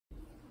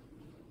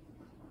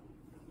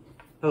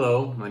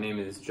Hello, my name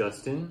is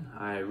Justin.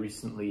 I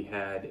recently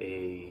had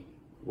a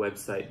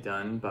website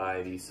done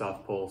by the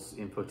Softpulse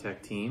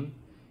Infotech team,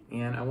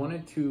 and I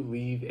wanted to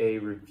leave a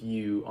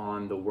review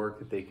on the work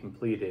that they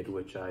completed,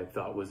 which I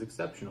thought was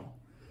exceptional.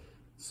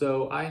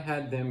 So I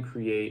had them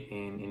create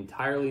an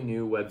entirely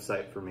new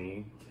website for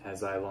me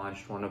as I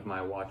launched one of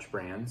my watch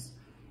brands.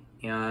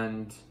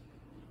 And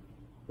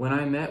when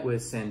I met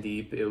with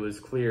Sandeep, it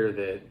was clear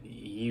that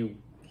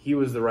he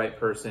was the right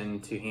person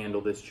to handle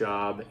this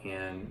job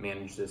and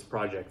manage this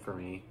project for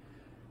me.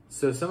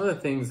 So some of the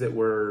things that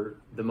were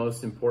the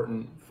most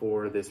important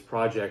for this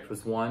project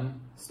was one,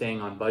 staying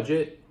on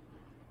budget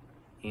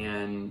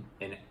and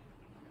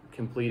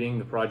completing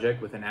the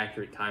project with an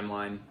accurate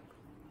timeline,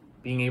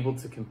 being able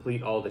to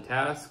complete all the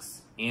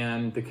tasks,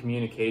 and the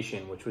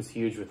communication, which was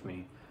huge with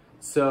me.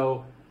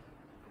 So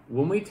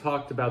when we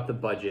talked about the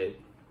budget,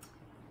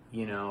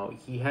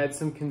 he had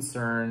some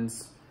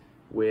concerns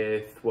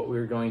with what we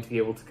were going to be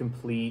able to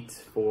complete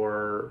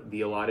for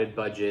the allotted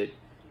budget.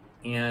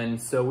 And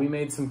so we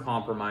made some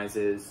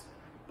compromises,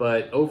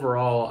 but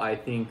overall, I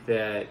think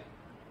that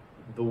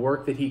the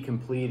work that he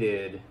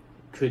completed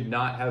could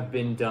not have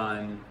been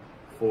done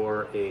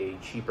for a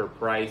cheaper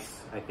price.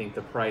 I think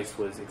the price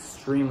was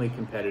extremely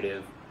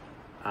competitive.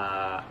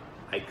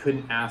 I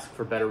couldn't ask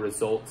for better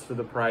results for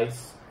the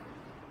price.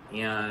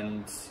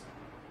 And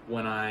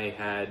when I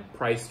had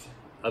priced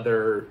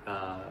other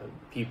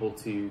people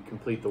to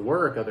complete the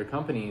work, other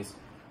companies,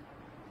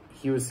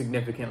 he was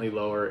significantly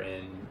lower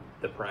in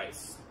the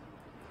price.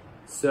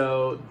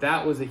 So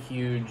that was a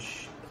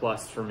huge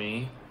plus for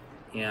me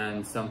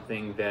and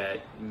something that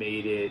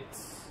made it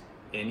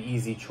an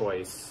easy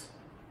choice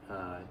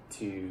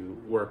to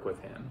work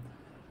with him.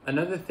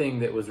 Another thing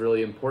that was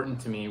really important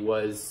to me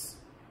was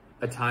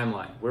a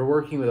timeline. We're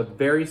working with a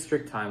very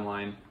strict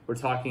timeline. We're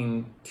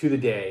talking to the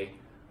day.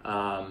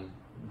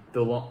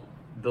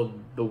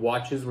 The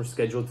watches were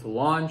scheduled to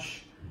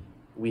launch.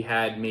 We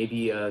had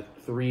maybe a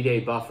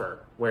 3-day buffer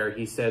where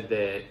he said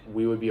that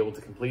we would be able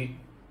to complete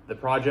the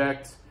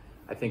project.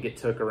 I think it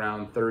took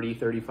around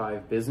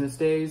 35 business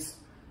days,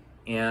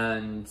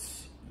 and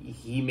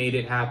he made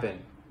it happen.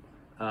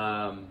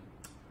 All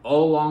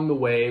along the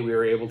way, we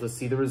were able to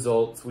see the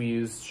results. We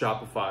used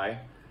Shopify,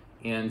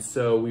 and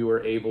so we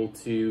were able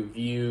to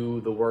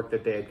view the work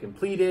that they had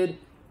completed,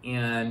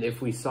 and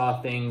if we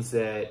saw things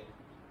that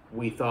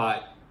we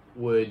thought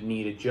would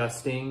need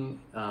adjusting,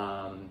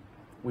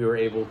 we were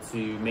able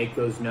to make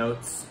those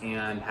notes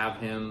and have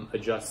him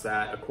adjust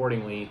that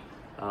accordingly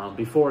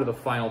before the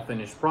final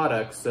finished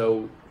product,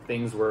 so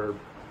things were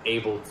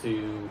able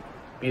to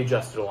be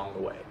adjusted along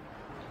the way.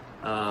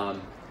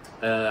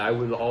 I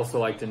would also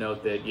like to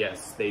note that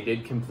yes, they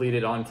did complete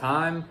it on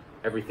time,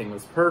 everything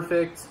was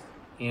perfect,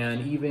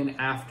 and even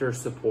after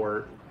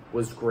support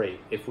was great.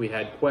 If we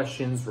had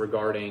questions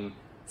regarding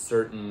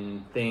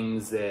certain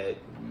things that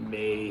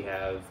may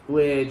have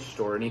glitched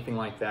or anything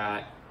like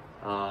that,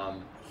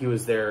 he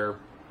was there,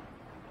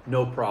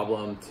 no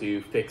problem,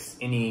 to fix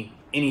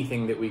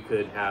anything that we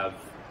could have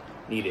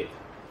needed.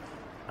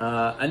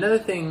 Another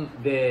thing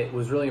that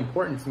was really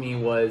important to me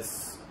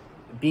was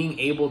being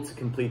able to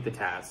complete the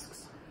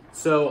tasks.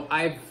 So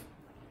I've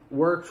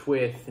worked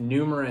with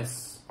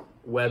numerous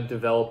web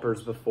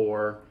developers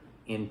before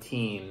in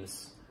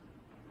teams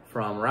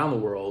from around the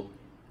world,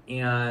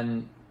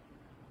 and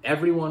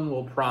everyone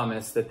will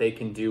promise that they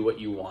can do what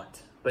you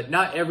want, but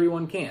not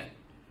everyone can.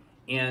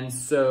 And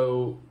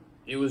so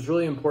it was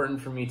really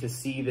important for me to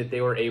see that they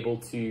were able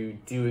to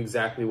do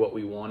exactly what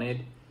we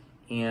wanted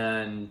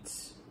and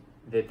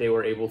that they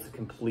were able to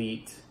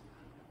complete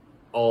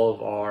all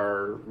of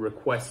our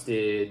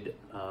requested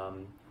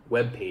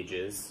web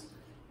pages,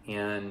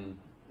 and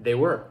they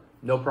were,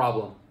 no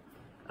problem.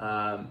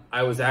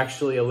 I was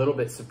actually a little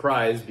bit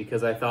surprised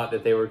because I thought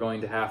that they were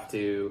going to have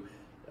to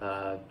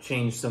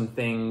change some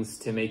things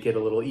to make it a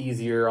little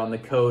easier on the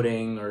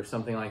coding or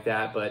something like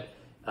that, but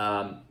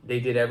they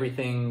did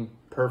everything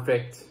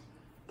perfect.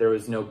 There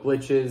was no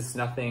glitches,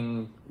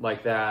 nothing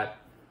like that.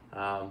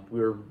 We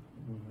were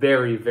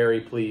very, very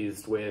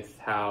pleased with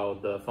how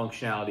the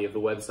functionality of the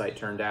website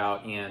turned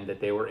out and that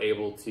they were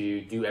able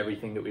to do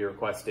everything that we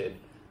requested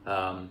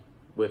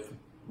with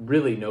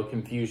really no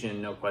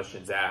confusion, no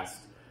questions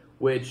asked.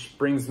 Which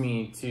brings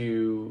me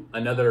to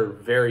another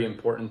very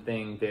important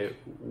thing that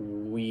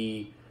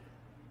we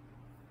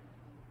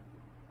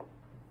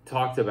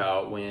talked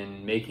about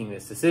when making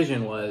this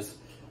decision was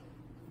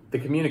the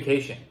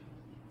communication.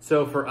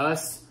 So for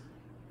us,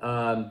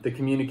 the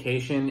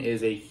communication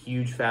is a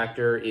huge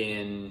factor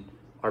in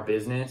our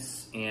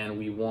business, and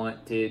we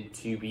wanted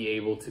to be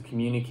able to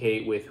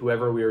communicate with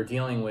whoever we were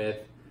dealing with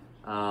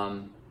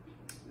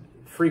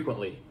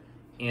frequently.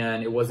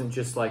 And it wasn't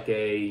just like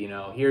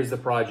here's the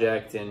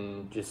project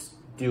and just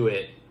do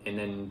it and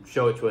then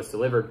show it to us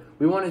delivered.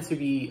 We wanted to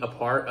be a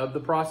part of the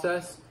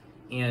process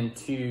and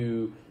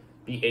to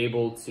be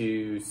able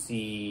to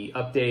see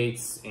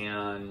updates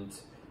and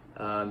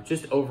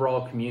just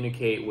overall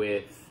communicate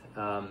with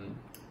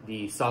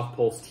the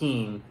Softpulse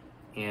team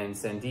and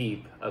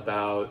Sandeep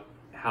about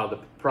how the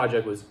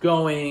project was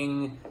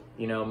going,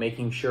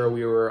 making sure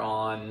we were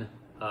on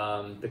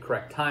the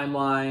correct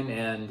timeline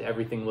and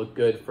everything looked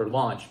good for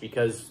launch,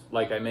 because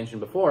like I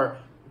mentioned before,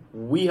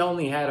 we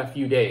only had a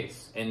few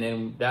days and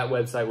then that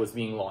website was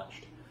being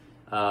launched.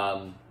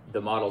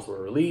 The models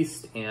were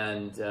released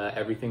and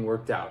everything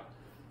worked out.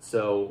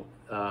 So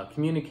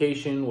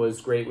communication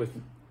was great,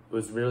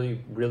 was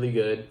really, really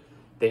good.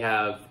 They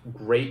have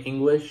great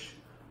English.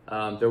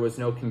 There was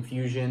no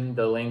confusion.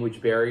 The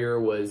language barrier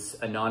was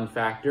a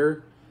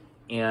non-factor,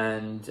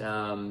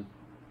 and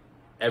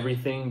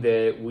everything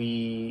that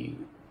we,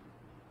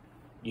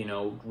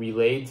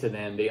 relayed to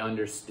them, they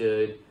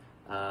understood,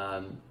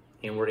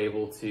 and were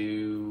able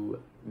to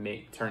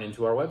turn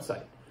into our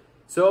website.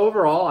 So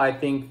overall, I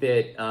think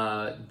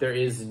that there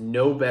is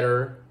no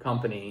better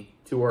company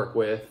to work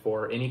with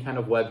for any kind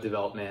of web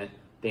development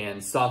than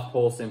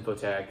Softpulse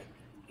Infotech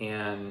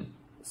and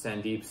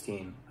Sandeep's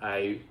team.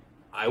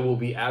 I will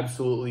be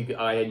absolutely,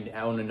 I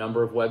own a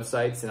number of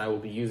websites and I will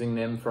be using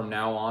them from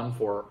now on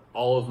for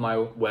all of my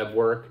web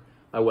work,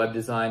 my web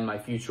design, my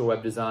future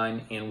web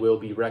design, and will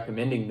be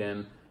recommending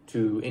them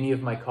to any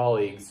of my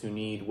colleagues who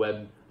need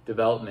web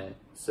development.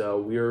 So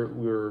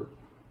we're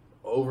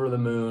over the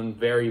moon,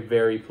 very,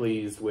 very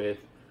pleased with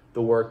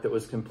the work that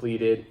was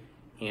completed,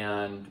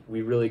 and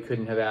we really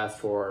couldn't have asked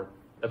for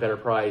a better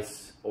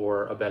price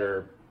or a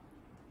better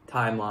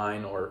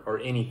timeline or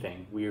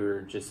anything. We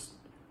were just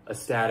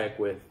ecstatic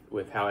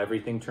with how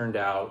everything turned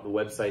out. The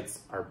websites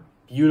are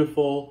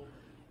beautiful,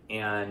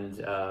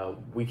 and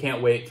we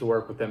can't wait to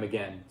work with them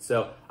again.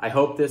 So I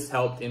hope this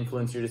helped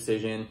influence your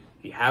decision.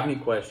 If you have any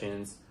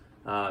questions,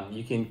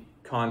 you can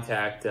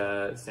contact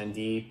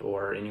Sandeep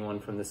or anyone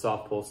from the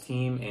Softpulse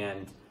team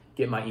and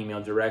get my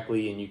email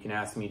directly, and you can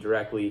ask me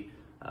directly.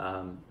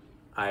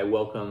 I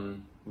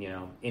welcome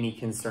any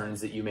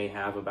concerns that you may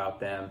have about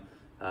them,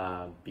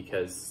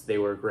 because they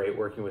were great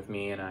working with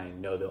me, and I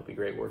know they'll be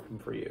great working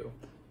for you.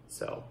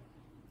 So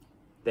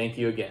thank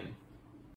you again.